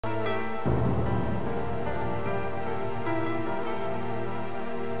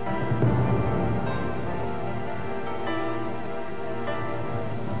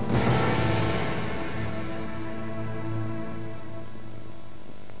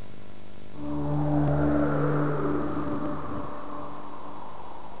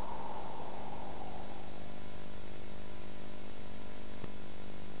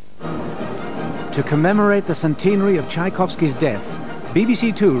To commemorate the centenary of Tchaikovsky's death,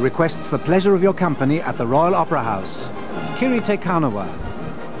 BBC2 requests the pleasure of your company at the Royal Opera House. Kiri Tekhanova,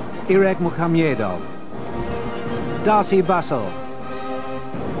 Irek Mukhamiedov, Darcy Bussell,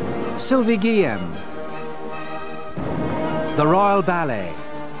 Sylvie Guillem, the Royal Ballet,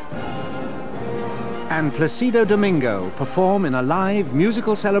 and Placido Domingo perform in a live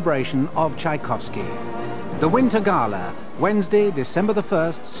musical celebration of Tchaikovsky. The Winter Gala, Wednesday, December the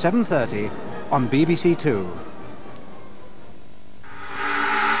 1st, 7:30 on BBC2.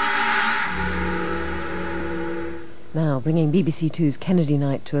 Now, bringing BBC2's Kennedy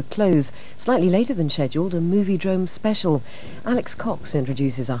night to a close, slightly later than scheduled, a Movie-Drome special. Alex Cox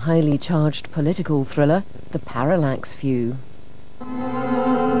introduces a highly charged political thriller, The Parallax View.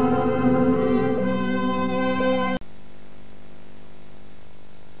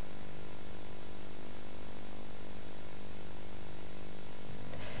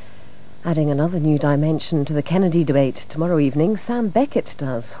 Adding another new dimension to the Kennedy debate tomorrow evening, Sam Beckett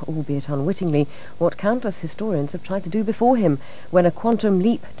does, albeit unwittingly, what countless historians have tried to do before him, when a quantum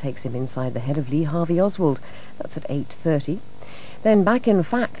leap takes him inside the head of Lee Harvey Oswald. That's at 8:30. Then Back in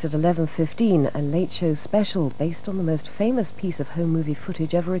Fact at 11:15, a late show special based on the most famous piece of home movie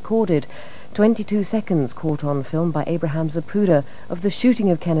footage ever recorded. 22 seconds caught on film by Abraham Zapruder of the shooting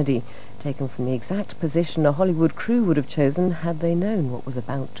of Kennedy, taken from the exact position a Hollywood crew would have chosen had they known what was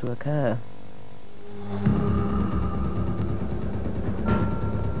about to occur.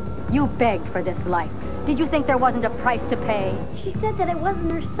 You begged for this life. Did you think there wasn't a price to pay? She said that it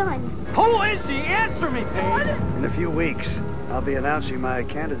wasn't her son. Who is she? Answer me, Paige! In a few weeks, I'll be announcing my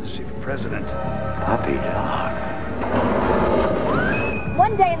candidacy for president. Puppy dog.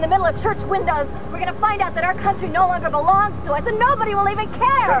 One day in the middle of church windows, we're going to find out that our country no longer belongs to us and nobody will even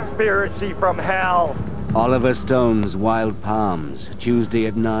care! Conspiracy from hell! Oliver Stone's Wild Palms, Tuesday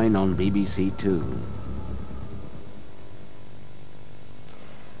at 9 on BBC2.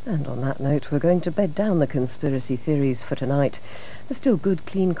 And on that note, we're going to bed down the conspiracy theories for tonight. There's still good,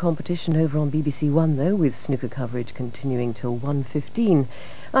 clean competition over on BBC One, though, with snooker coverage continuing till 1:15.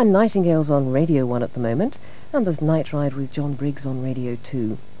 And Nightingale's on Radio 1 at the moment, and there's Night Ride with John Briggs on Radio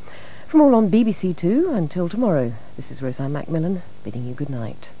 2. From all on BBC2, until tomorrow, this is Roseanne Macmillan, bidding you good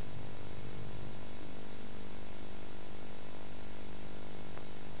night.